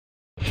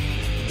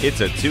It's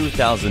a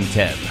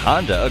 2010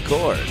 Honda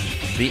Accord.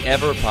 The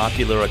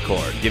ever-popular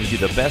Accord gives you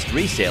the best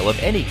resale of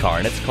any car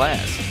in its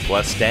class,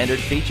 plus standard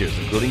features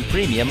including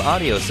premium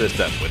audio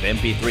system with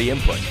MP3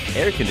 input,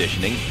 air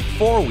conditioning,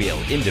 four-wheel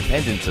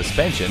independent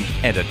suspension,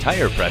 and a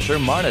tire pressure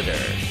monitor.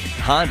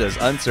 Honda's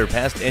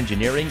unsurpassed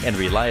engineering and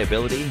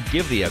reliability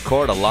give the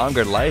Accord a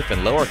longer life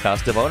and lower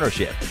cost of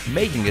ownership,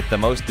 making it the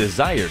most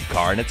desired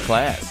car in its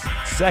class,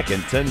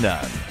 second to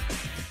none.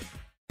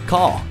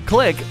 Call,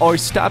 click, or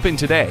stop in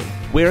today.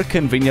 We're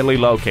conveniently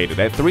located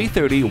at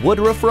 330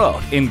 Woodruff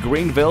Road in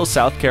Greenville,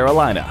 South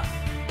Carolina.